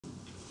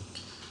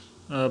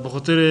به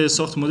خاطر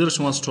ساخت مدل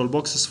شما از تول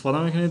باکس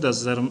استفاده میکنید.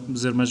 از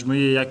زیر مجموعه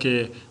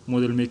یک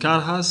مدل میکر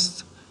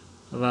هست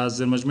و از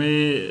زیر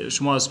مجموعه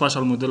شما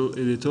اسپیشال مدل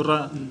ادیتور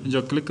را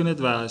اینجا کلیک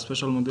کنید و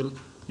اسپیشال مدل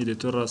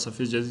ادیتور را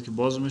صفحه جدید که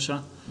باز میشه.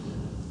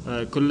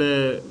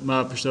 کل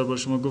ما پیشتر با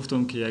شما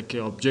گفتم که یک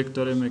آبجکت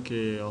داریم، یک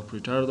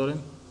اپراتور داریم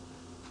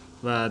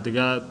و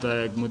دیگه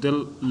در یک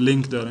مدل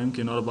لینک داریم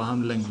که اینا رو با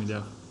هم لینک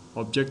میده.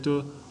 آبجکت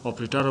و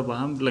اپراتور رو با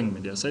هم لینک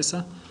میده.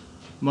 صحیح؟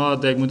 ما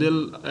در یک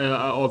مدل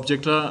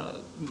آبجکت را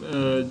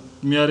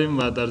میاریم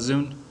و در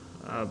ضمن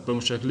به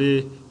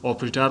شکلی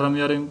اپراتور را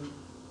میاریم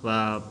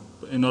و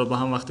اینا رو با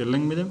هم وقتی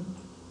لینک میدیم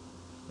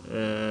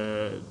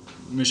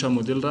میشه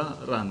مدل را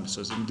رن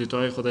میسازیم.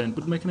 دیتاهای خود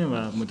اینپوت میکنیم و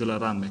مدل را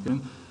رن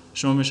میکنیم.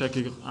 شما میشه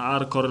که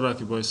هر کار را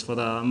که با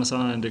استفاده مثلا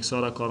اندکس ها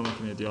را کار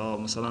میکنید یا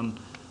مثلا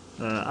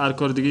هر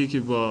کار دیگه که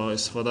با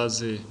استفاده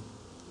از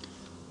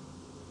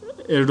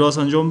ERDAS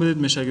انجام بدید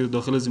میشه که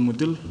داخل از این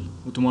مدل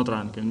اتومات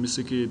رن کنید.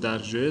 مثل که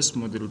در JS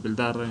مدل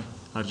بیلدر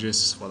هر JS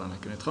استفاده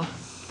میکنید. خب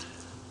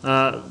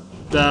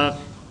در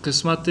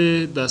قسمت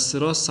دست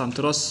راست سمت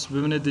راست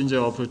ببینید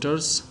اینجا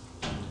اپراتورز.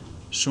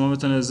 شما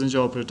میتونید از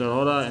اینجا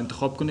اپراتورها را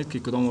انتخاب کنید که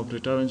کدام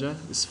اپراتور اینجا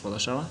استفاده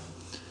شود.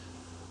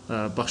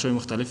 بخش‌های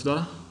مختلف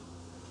داره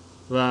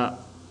و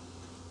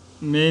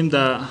میم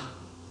در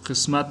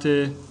قسمت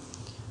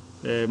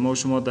ما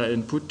شما در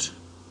اینپوت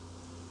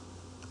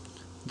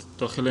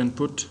داخل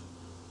اینپوت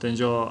در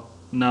اینجا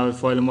نوع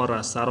فایل ما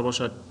راستر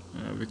باشد،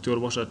 وکتور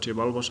باشد،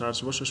 تیبل باشد،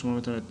 هرچی باشه شما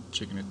میتونید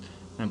چک کنید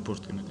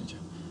امپورت کنید اینجا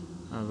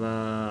و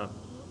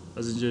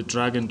از اینجا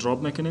درگ اند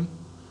دراپ میکنیم.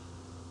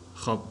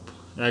 خب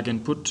یک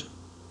اینپوت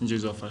اینجا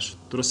اضافه شد.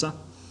 درسته؟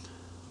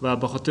 و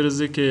به خاطر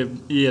از اینکه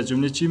این از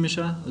جمله چی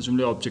میشه؟ از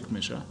جمله آبجکت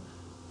میشه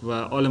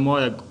و حال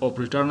ما یک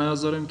اپراتور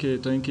نیاز داریم که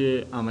تا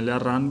اینکه عملیه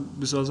رن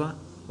بسازه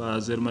و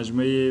زیر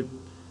مجموعه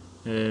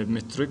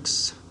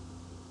متریکس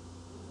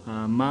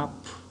مپ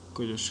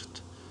کجا شد؟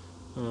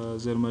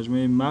 زیر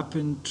مجموعه مپ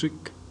این تریک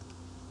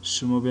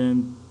شما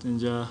بین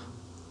اینجا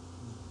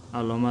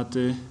علامت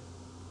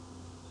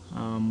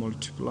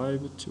مولتیپلای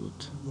بود چی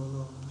بود؟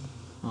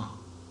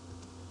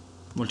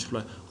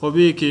 مولتیپلای. خب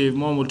این که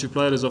ما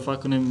مولتیپلای را اضافه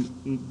کنیم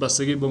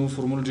بستگی به اون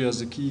فرمول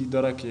ریاضیکی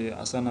داره که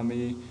اصلا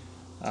همی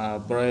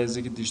برای از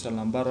اینکه دیجیتال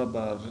نمبر را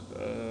بر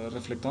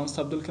رفلکتانس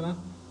تبدیل کنه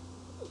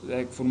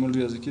یک فرمول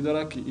ریاضیکی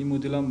داره که این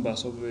مدل هم به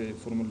حساب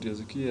فرمول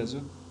ریاضیکی از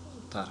او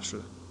طرح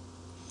شده.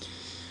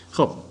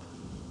 خب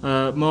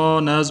ما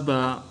نیاز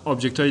به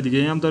آبجکت های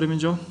دیگه هم داریم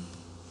اینجا.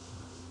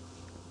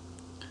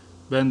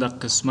 بین در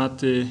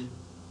قسمت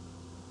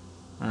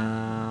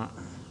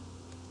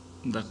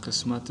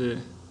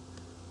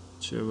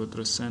چه بود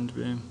رسند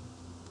بیم.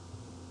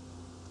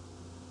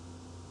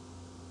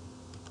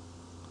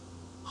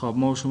 خب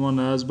ما شما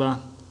نیاز به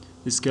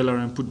اسکیلر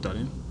اینپوت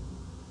داریم.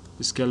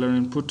 اسکیلر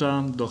اینپوت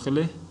هم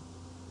داخل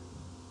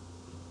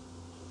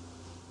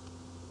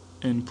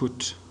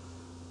اینپوت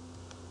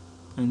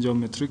اینجا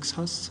متریکس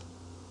هست.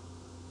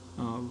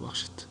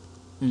 بخشید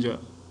اینجا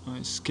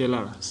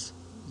اسکیلر هست.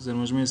 زیر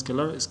مجموعه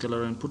اسکیلر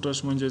اینپوت را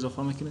شما اینجا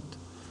اضافه میکنید.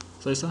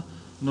 صحیح؟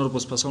 اینا رو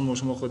پس ما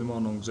شما خود ما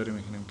نامگذاری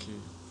میکنیم که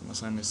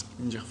مثلا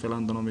اینجا فعلا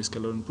به نام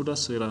اسکیلر اینپوت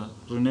است. را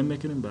رینیم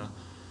میکنیم به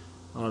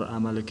هر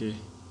عملی که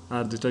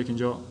هر دیتایی که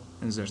اینجا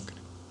انسرت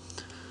کنیم.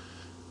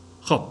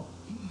 خب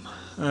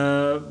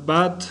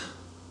بعد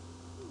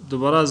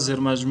دوباره از زیر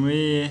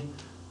مجموعه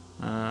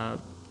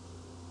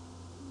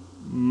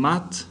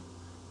مت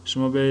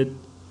شما به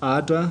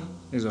اد را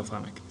اضافه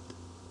میکنید.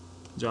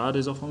 جا اد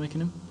اضافه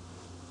میکنیم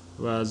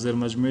و زیر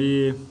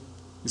مجموعه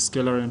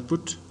اسکیلر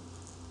اینپوت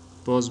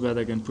باز بعد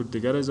یک اینپوت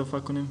دیگر اضافه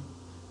کنیم.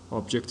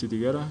 آبجکت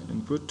دیگر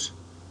اینپوت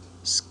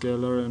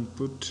اسکیلر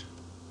اینپوت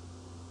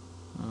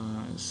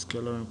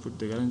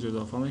دیگر اینجا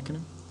اضافه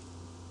میکنیم.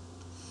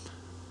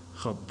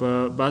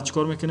 خب بعد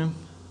چیکار میکنیم؟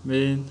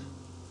 ببین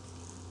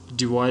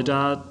دیواید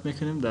اد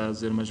میکنیم در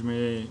زیر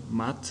مجموعه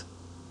مت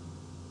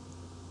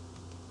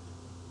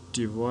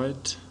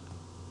دیواید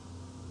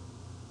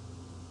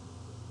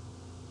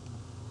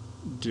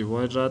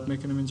رد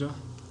میکنیم اینجا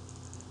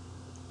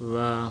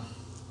و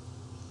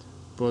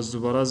باز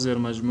دوباره زیر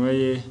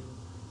مجموعه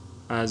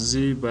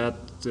ازی باید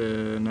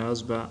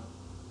نیاز به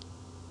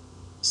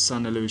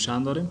سن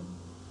الیویشن داریم.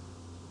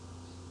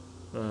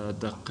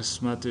 در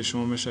قسمت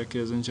شما میشه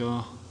که از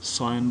اینجا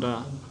ساین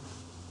را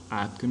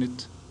اد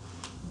کنید.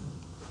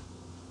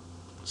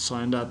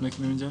 ساین را اد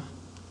میکنیم اینجا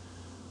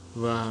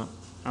و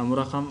امو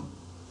رقم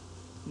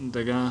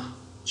دیگه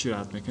چی را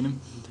اد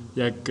میکنیم؟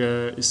 یک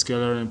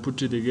اسکیلر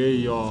اینپوت دیگه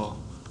یا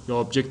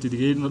آبجکت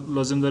دیگه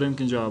لازم داریم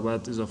که اینجا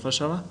باید اضافه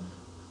شود.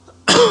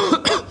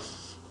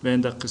 به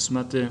این در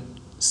قسمت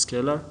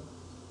اسکیلر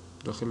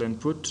داخل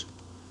اینپوت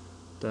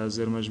در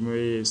زیر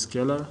مجموعه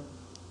اسکیلر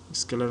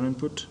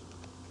اینپوت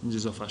اینجا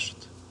اضافه شد.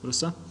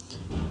 درسته؟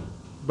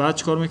 بعد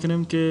چیکار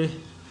میکنیم که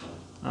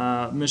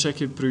میشه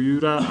که پریویو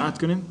را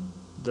اد کنیم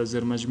در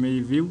زیر مجموعه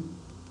ویو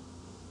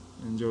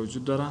اینجا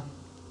وجود داره.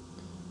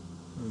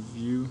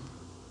 ویو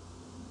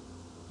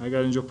اگر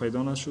اینجا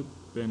پیدا نشد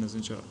بین از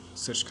اینجا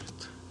سرچ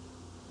کنید.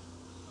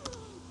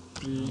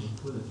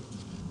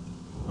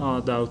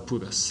 در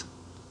اوتپوت است.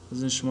 از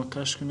این شما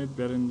کش کنید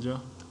بیارین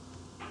اینجا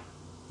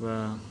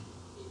و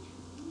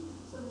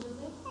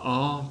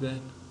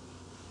بیاین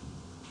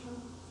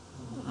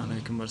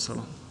علیکم بر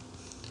سلام.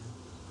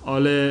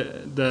 حالا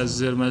در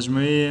زیر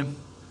مجموعه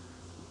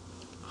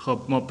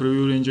خب ما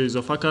پریویو رو اینجا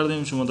اضافه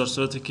کردیم. شما در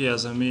صورتی که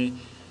از همین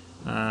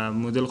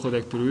مدل خود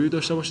یک پریویو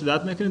داشته باشید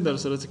اد میکنید، در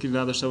صورتی که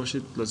نداشته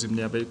باشید لازم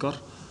نیست به کار.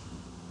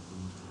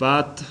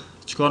 بعد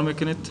چیکار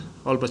میکنید؟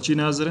 حال به چی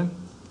نیاز داریم؟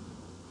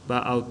 به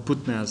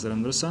آوتپوت نیاز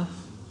داریم، درسته؟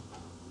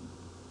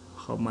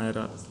 خب ما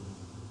را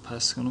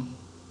پس کنم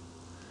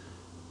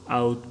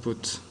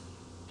آوتپوت.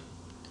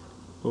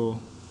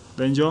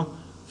 در اینجا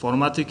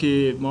فرمتی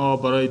که ما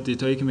برای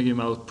دیتایی که میگیم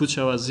آوتپوت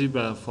شوازی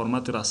به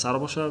فرمت راستر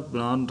باشه،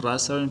 بنابراین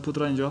راستر اینپوت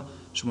را اینجا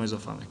شما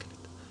اضافه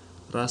میکنید.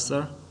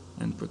 راستر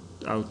اینپوت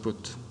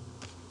آوتپوت.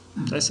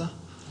 ایسا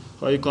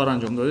خواهی کار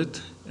انجام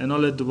دادید.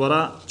 اینا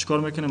دوباره چیکار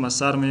میکنیم؟ ما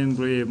سر میریم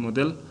روی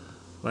مدل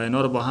و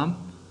اینا رو با هم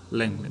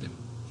لینک میدیم.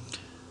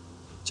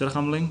 چرا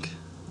هم لینک؟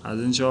 از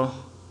اینجا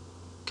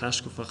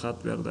کشک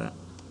فقط بیارده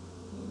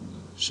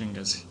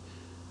شنگزی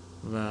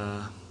و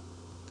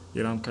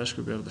ایرام کشک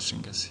بیارده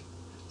شنگزی.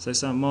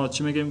 سایسا ما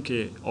چی میگیم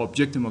که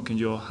آبجکت ما که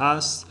اینجا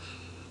هست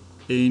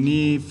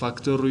اینی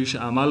فاکتور رویش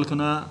عمل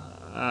کنه،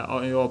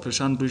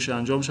 آپریشن رویش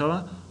انجام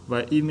شوه و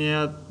این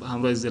میاد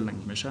همراه زیر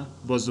لینک میشه.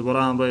 باز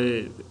دوباره همراه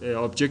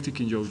آبجکتی که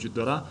اینجا وجود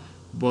داره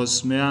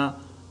باز میاد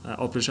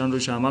آپریشن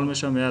رویش عمل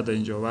میشه میاد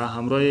اینجا و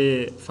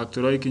همراه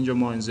فاکتورایی که اینجا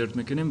ما انسرت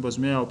میکنیم باز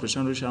میاد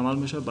آپریشن رویش عمل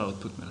میشه به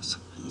آوتپوت میرسه.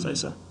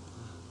 سایسا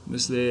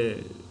مثل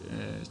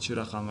چی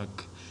رقمک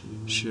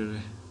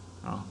شیره.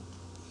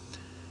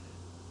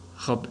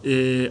 خب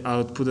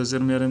آوتپوت از زیر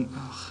میاریم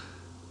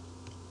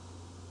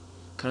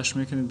کش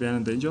میکنید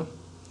بیانید اینجا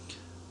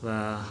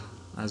و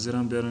از زیر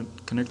هم بیارید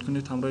کنکت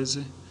کنید همراه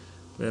زی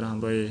بیاره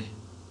همراه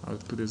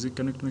آوتپوت زی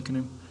کنکت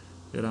میکنیم،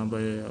 بیاره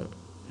همراه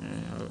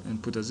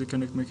اینپوت زی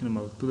کنکت میکنیم،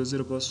 آوتپوت زی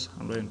رو باز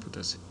همراه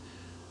اینپوت زی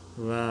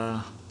و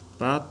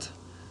بعد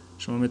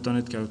شما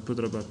میتونید که آوتپوت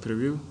رو به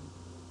پریویو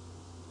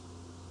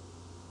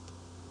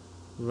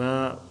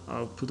و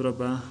آوتپوت رو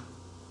به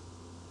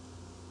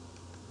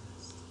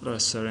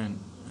راسترین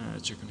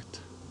چی کنید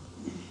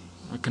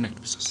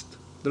کنکت بسازید.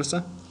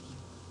 درسته؟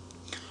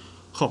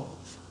 خب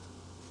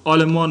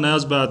حالا ما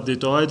نیاز به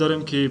دیتاهایی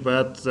داریم که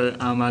باید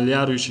عملیه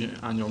رویش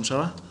انجام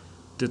شود.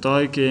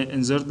 دیتاهایی که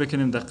انسرت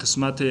بکنیم در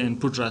قسمت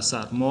اینپوت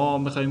راستر. ما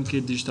میخواییم که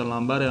دیجیتال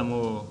نمبر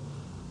اما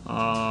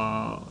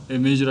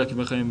ایمیج را که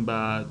میخواییم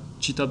به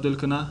چی تبدیل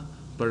کنه؟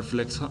 به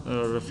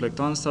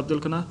رفلکتانس تبدیل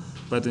کنه،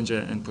 باید اینجا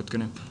اینپوت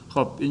کنیم.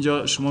 خب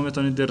اینجا شما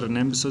میتونید در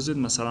نیم بسازید،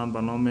 مثلا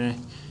به نام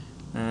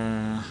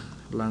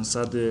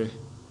لنسد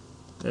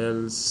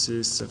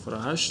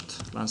LC08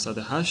 لنسد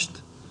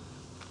 8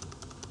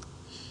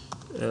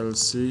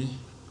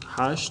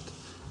 LC8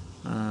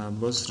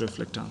 باز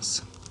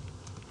رفلکتانس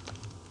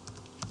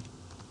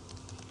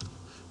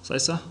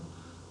سایسا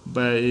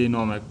به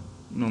این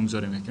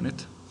نامگذاری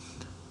میکنید.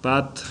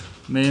 بعد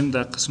میم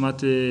در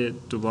قسمت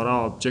دوباره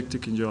آبجکتی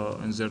که اینجا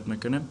انسرت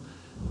میکنیم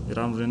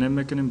ایرام رنیم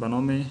میکنیم به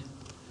نام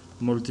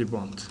مولتی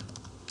باند.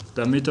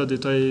 در میتا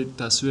دیتای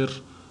تصویر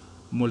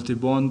مولتی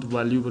باند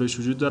ولیو برایش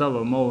وجود داره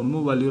و ما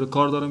اونمو ولیو رو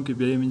کار داریم که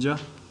بیاییم اینجا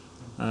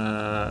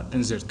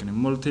انسرت کنیم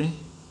مولتی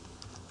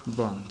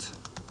باند.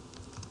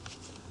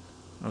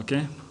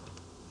 اوکی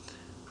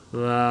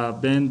و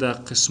بین در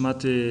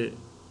قسمت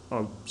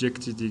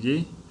آبجکت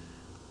دیگه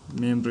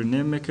میم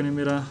رنیم میکنیم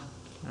ایره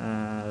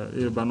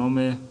به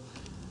نام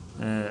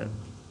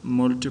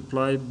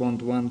multiply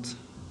bond want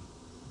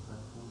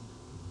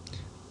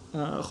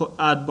خب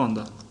add bond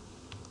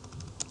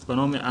به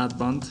نام add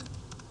bond.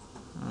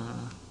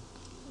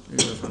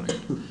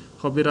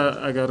 خب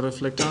ایره اگر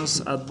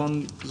رفلکتانس add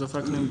bond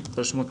اضافه کنیم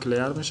بر شما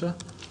کلیر میشه.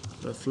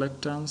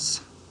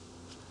 رفلکتانس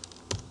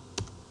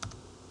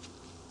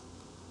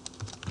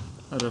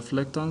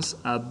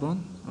add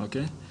bond.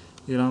 اوکی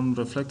ایرام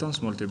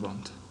رفلکتانس مولتی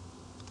باند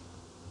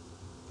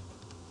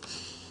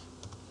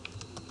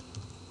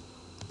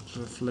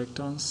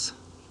رفلکتانس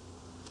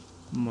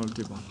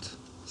مولتی باند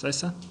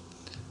سایسا.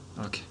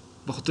 اوکی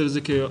بخاطر از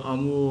که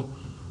امو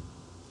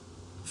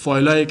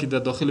فایلایی که در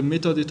داخل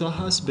میتا دیتا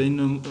هست به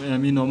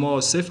این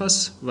نامه سیف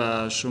است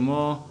و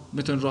شما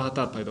میتونید راحت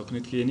تر پیدا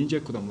کنید که اینجا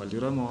کدام ولی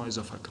را ما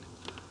اضافه کنیم.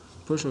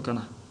 پوشو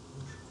کنه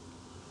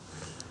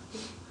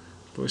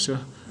پوشو.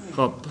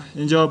 خب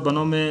اینجا به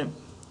نام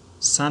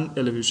سن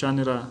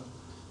الیویشن را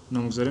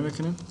نامگذاری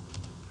میکنیم.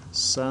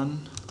 سن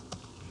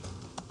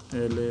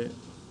الیویشن.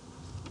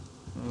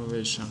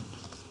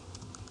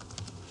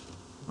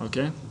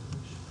 اوکی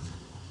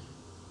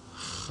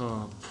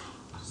خب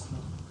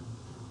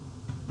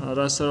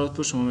راستر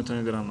آوتپوت شما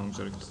میتونید درم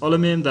نامگذاری کنید. حالا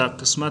میایم در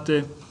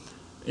قسمت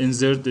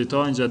انسرت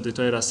دیتا. اینجا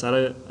دیتای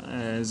راستر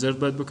انسرت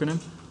باید بکنیم.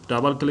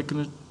 دابل کلیک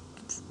کنید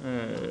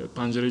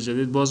پنجره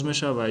جدید باز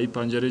میشه و این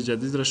پنجره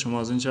جدید را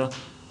شما از اینجا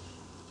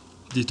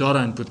دیتا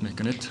را اینپوت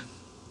میکنید.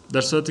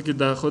 در صورتی که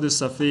در خود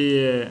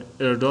صفحه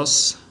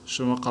ERDAS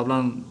شما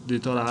قبلا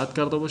دیتا را اد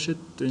کرده باشید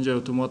اینجا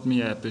اتومات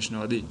میاد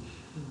پیشنهادی.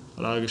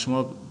 حالا اگه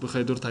شما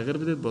بخواید دور تغییر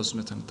بدید باز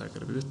میتونید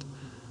تغییر بدید.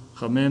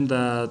 خب میم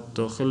در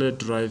داخل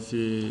درایو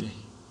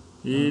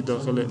این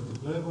داخل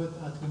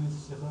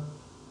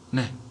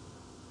نه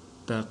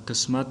در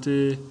قسمت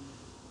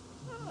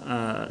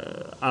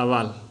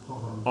اول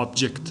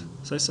object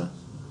صحیح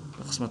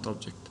قسمت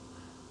object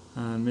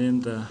من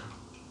در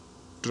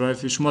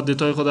درایو شما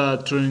دیتای خود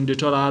ترینینگ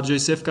دیتا را هر جای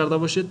سیف کرده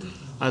باشید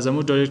از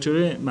همون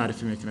دایرکتوری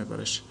معرفی میکنید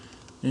برش.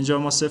 اینجا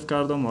ما سیف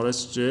کردم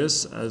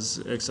RSJS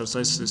از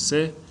اکسرسایز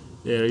 3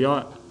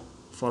 اریا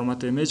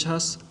فرمت ایمیج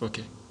هست.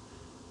 اوکی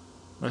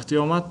وقتی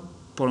آمد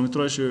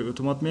پارامترهاش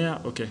اتومات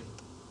میه. اوکی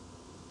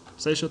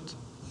صحیح شد.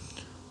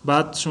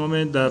 بعد شما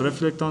میید در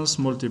رفلکتانس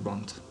مولتی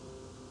باند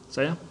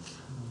صحیح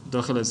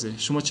داخل از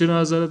شما چی رو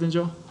نظرت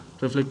اینجا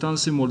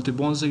رفلکتانس مولتی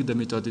باندز که در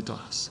میتا دیتا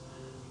هست.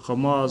 خب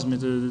ما از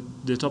میتا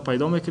دیتا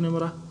پیدا میکنیم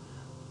را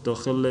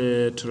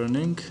داخل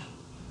ترینینگ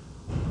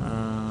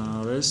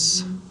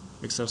رس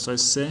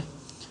اکسرسایز 3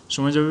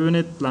 شما اینجا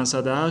ببینید پلان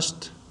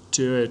 108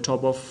 توی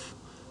تاپ آف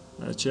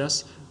چی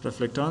هست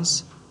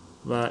رفلکتانس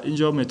و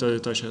اینجا میتا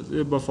دیتا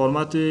شد با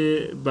فرمت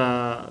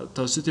با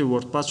توسط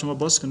وردپد شما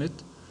باز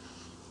کنید.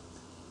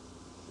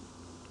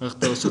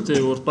 وقتی توسط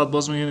وردپد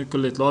باز میکنید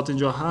کل اطلاعات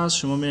اینجا هست.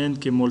 شما میبینید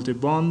که مولتی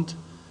باند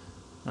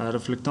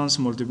رفلکتانس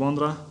مولتی باند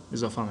را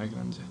اضافه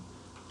میکنید.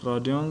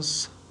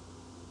 رادیانس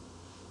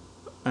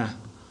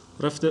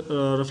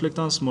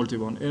رفلکتانس مولتی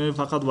باند این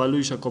فقط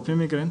والویش کپی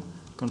میکنید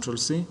کنترل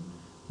سی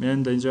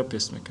میان در اینجا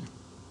پیست میکنید.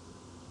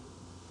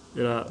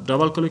 ایرا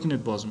دبل کلیک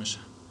کنید باز میشه.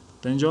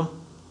 در اینجا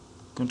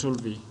کنترل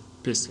وی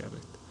پیست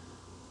کردید.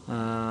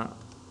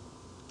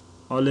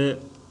 حالا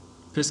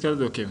پیست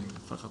کردید اوکی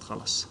فقط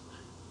خلاص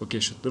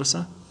اوکی شد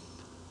درسته.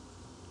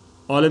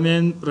 حالا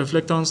میان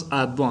رفلکتانس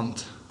اد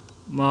باند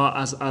ما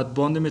از اد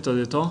باند میتا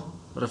دیتا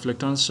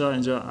رفلکتانس را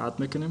اینجا اد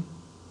میکنیم.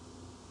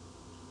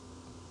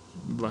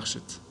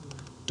 بخشید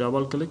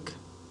دبل کلیک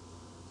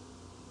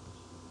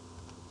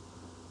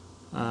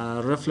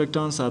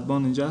رفلکتانس اد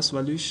باند اینجا است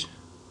ولیش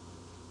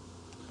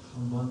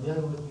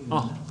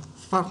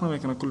فرق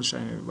نمیکنه کل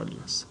شای ولی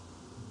است.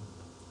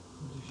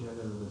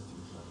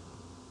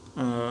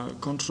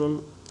 کنترل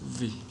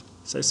وی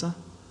صحیح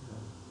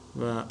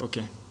و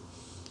اوکی.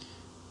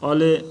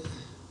 حالا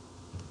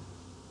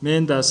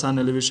من در سن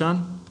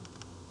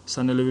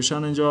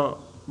الیویشن اینجا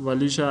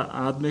ولیش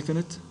اد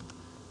میکنید.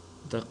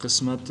 در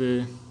قسمت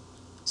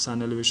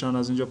سن الیویشن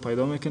از اینجا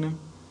پیدا میکنیم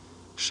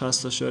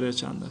 60 اشاره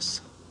چند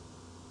است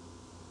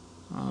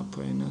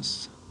پایین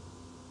است.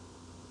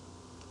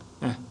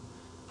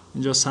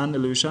 اینجا سن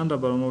الیویشن را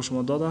برای ما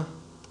شما داده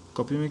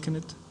کپی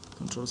میکنید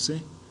کنترل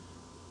سی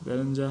بر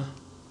اینجا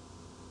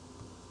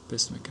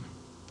پیست میکنیم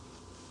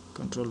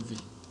کنترل وی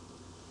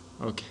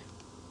اوکی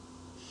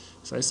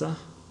صحیح.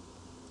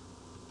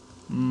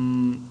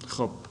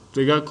 خب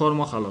دیگه کار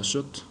ما خلاص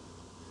شد.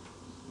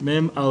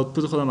 میم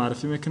اوتپوت خود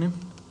معرفی میکنیم.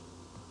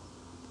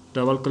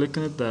 دبل کلیک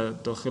کنید در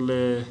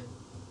داخل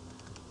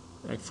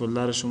یک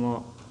فولدر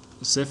شما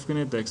سیف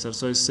کنید. در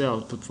اکسرسایز 3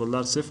 اوتپوت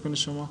فولدر سیف کنید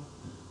شما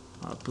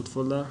اوتپوت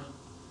فولدر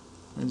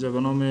اینجا به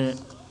نام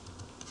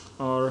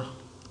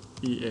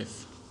REF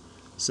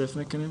سیف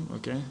میکنیم.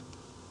 اوکی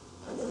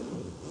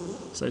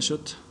صحیح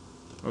شد.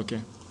 اوکی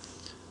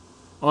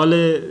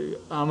حالا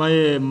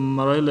همه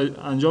مراحل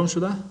انجام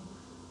شده.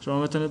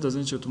 شما میتونید از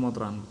این چه اتومات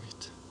رن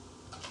بگید.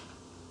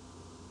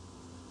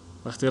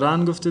 وقتی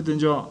رن گفتید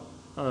اینجا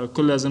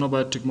کل از اینا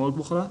باید تیک مارک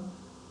بخوره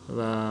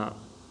و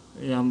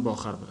این هم با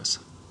آخر برسه.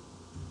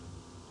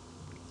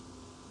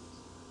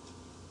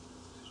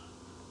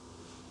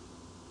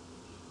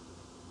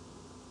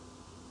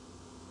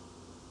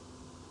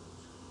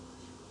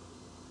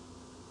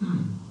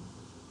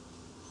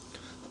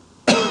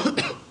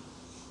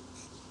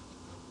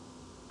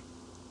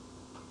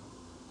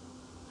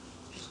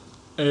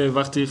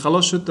 وقتی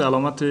خلاص شد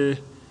علامت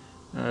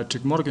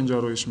تیک مارک اینجا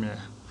رویش میه.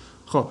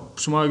 خب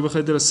شما اگه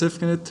بخواید رو سیف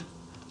کنید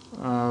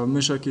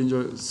میشه که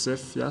اینجا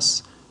سیف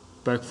یس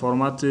بک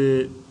فرمت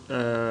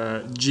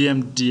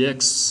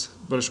GMDX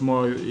برای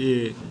شما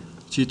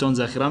چیتون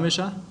ذخیره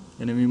میشه.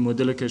 یعنی این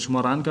مدل که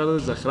شما رن کرده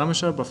ذخیره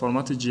میشه به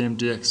فرمت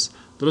GMDX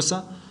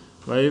درسته.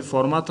 و این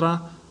فرمت را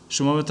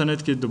شما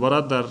میتونید که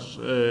دوباره در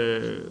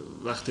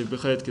وقتی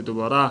بخواید که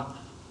دوباره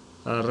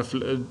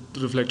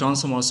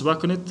رفلکتانس محاسبه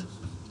کنید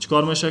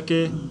چیکار میشه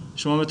که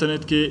شما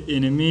میتونید که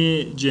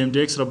اینمی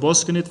GMDX را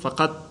باز کنید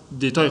فقط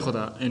دیتای خود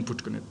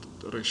اینپوت کنید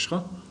روش.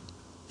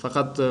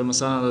 فقط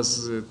مثلا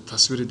از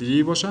تصویر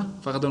دیگه باشه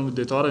فقط اون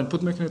دیتا را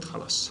اینپوت میکنید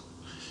خلاص.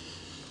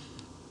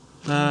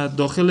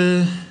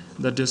 داخل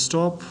در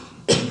دسکتاپ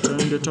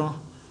ترین دیتا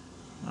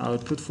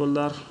اوتپوت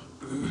فولدر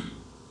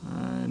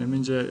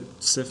اینجا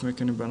سیف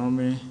میکنیم به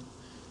نام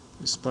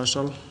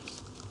Spatial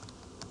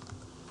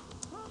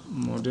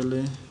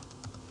مدل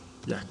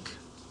 1.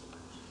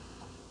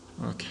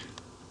 اوکی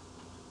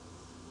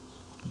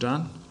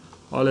done.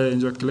 حالا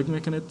اینجا کلیک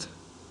میکنید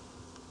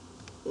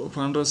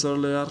open raster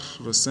layer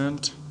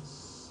recent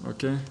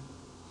اوکی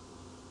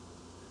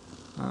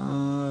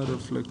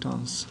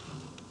reflectance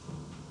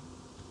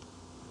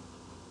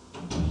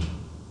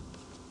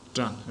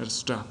done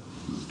it's done.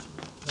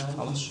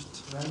 خلاص شد.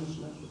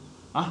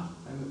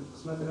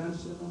 قسمت رنج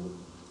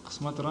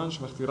قسمت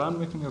رنش وقتی رن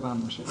میکنی رن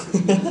میشه.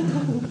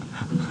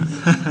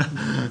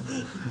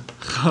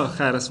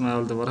 خیر است،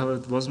 من دوباره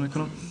باز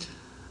میکنم.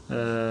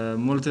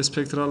 مولتی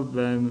اسپکترال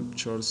به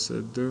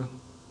 432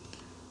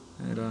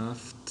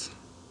 رفت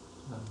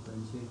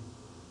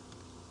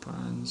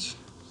 5.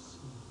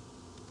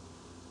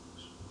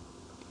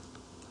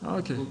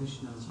 اوکی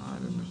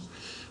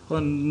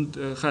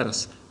خیر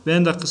است.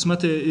 بیاین در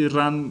قسمت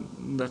رن،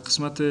 در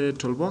قسمت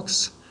تول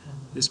باکس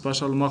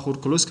اسپیشال ما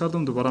خود کلوز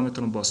کردم، دوباره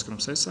میتونم باز کنم.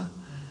 صحیح.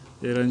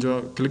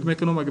 اینجا کلیک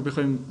میکنم. اگه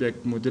بخوایم یک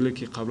مدلی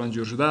که قبلا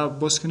جور شده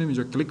باز کنیم،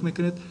 اینجا کلیک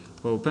میکنید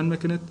و اوپن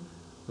میکنید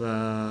و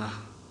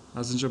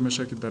از اینجا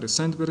میشه که در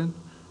سند برین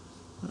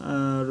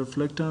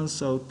reflectance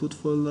output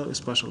folder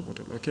special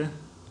model. اوکی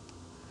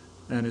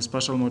این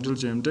special model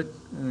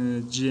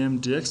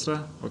GMDX را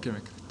اوکی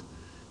میکنید،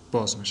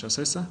 باز میشه.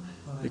 صحیح.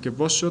 که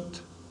باز شد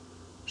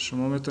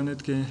شما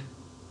میتونید که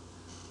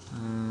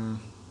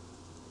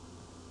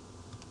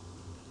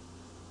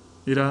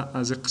ایرا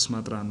از این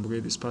قسمت رن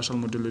بگید Spatial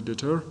Model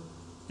Editor.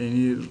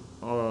 یعنی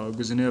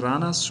گزینه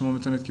رن است، شما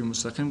میتونید که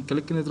مستقیم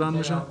کلیک کنید رن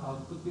میشه.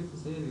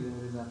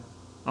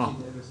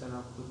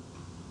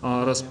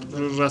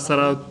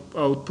 راستر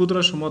اوتپوت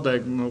را شما در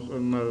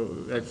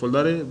یک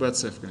فولدر باید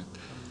سیف کنید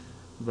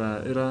و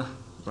ایرا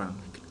رن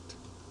میکنید.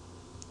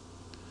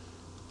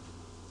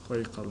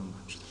 خواهی قبل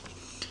شد.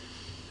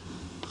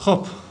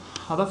 خب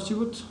هدف چی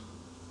بود؟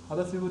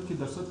 هدفی بود که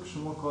در صورت که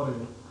شما کار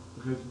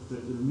غیر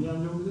علمی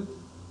انجام میدید،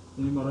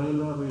 این مراحل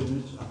را روی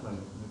ایمیج اپلای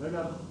کنید.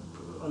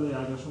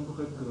 اگر شما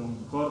بخواید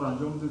کار را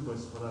انجام بدید با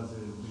استفاده از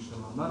دیجیتال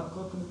نمبر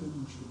کار کنید،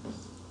 مشکل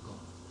نیست.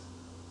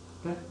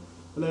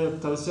 ولی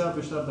توصیه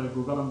بیشتر در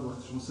گوگل هم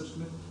وقتی شما سرچ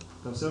کنید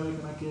توصیه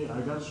میکنه که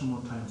اگر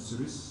شما تایم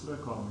سیریز را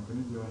کار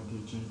میکنید یا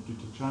اینکه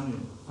دیتکشن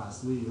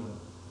فصلی یا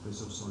به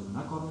حساب سالی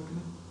نکار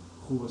میکنید،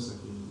 خوب است که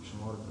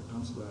شما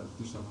رفرنس به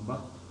دیجیتال نمبر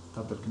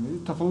تبدیل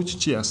کنید. تفاوت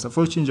چی است؟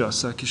 تفاوت اینجا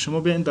است که شما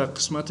بیاین در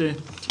قسمت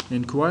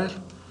انکوایر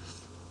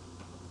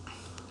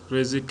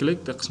ریزی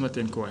کلیک در قسمت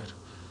انکوایر،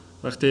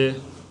 وقتی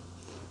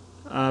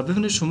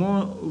ببینید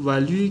شما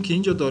ولیویی که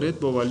اینجا دارید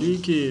با ولیویی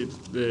که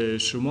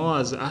شما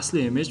از اصل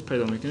ایمیج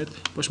پیدا میکنید.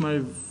 باش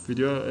من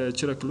ویدیو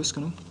چرا کلوز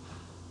کنم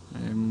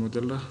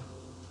مدل را.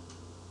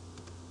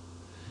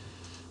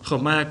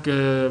 خب من یک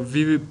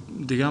ویو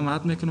دیگه هم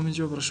اد میکنم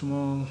اینجا برای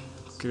شما.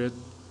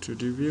 create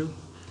 2D view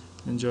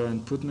اینجا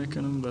انپوت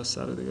میکنم در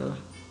سر دیگه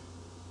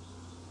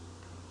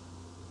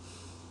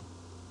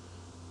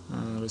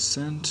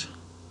recent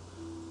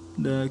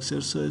the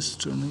exercise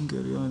turning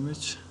area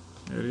image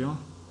area.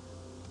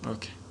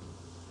 اوکی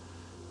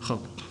خب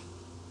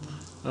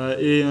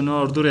این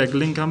اردور یک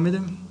لینک هم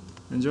میدیم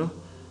اینجا.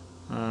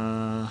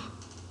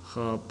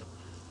 خب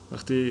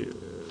وقتی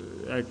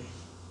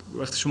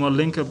شما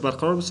لینک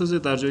برقرار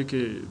بسازید در جایی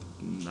که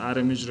هر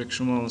ایمیج را که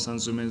شما مثلا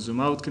زوم این زوم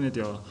اوت کنید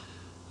یا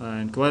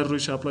انکوایر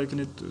رویش اپلای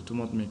کنید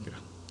اتومات میگیره.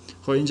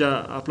 خب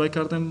اینجا اپلای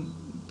کردم،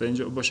 در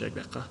اینجا باشه یک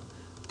دقیقه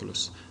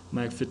کلوز.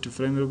 ما یک فیت تو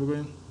فریم رو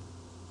بگویم.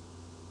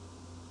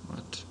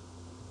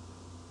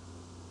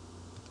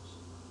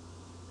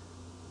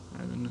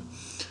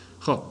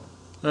 خب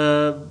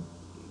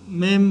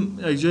میم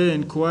یک جای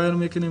انکوایر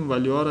میکنیم،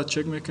 ولیوها را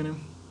چک میکنیم.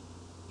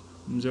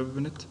 اینجا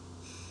ببینید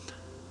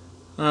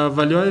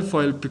ولیوهای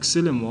فایل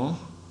پیکسل ما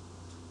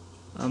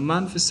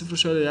منفی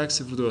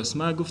 0.102 است.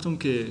 من گفتم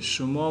که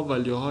شما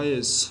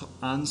ولیوهای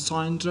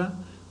unsigned را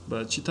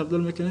با چی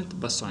تبدیل میکنید؟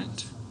 با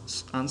signed.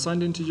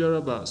 unsigned integer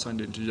را با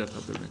signed integer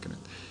تبدیل میکنید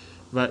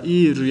و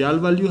این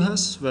ریال ولیو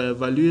هست و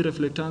ولیوی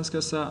رفلکتنس که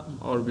هست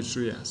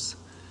arbitrary هست.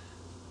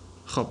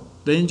 خب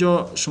در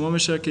اینجا شما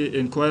میشه که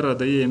انکوایر را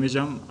در این ایمیج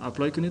هم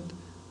اپلای کنید.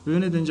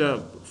 ببینید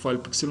اینجا فایل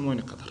پیکسل ما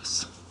اینقدر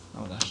است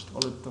 98.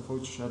 حالا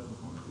تفاوت شاید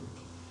بفهمید.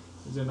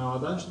 اینجا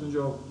 98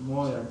 اینجا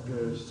ما یک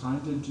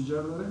سایند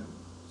اینتیجر داریم،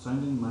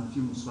 سایند منفی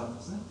مثبت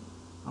است،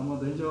 اما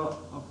در اینجا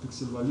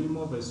پیکسل ولی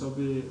ما به حساب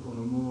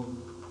اونمو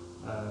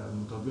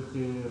مطابق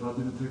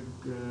رادیومتریک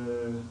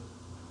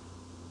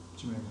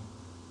چی میگم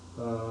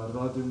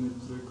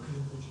رادیومتریک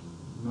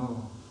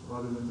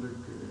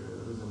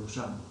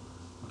رزولوشن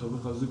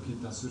مطابق از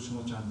که تصویر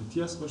شما چند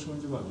بیتی است با شما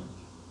اینجا ولی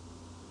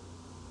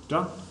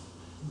جا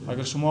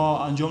اگر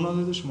شما انجام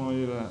ندادید شما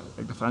یک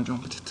دفعه انجام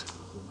بدید،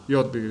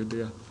 یاد بگیرید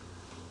دیگه.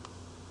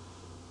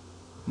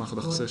 ما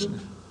خدا خصوصش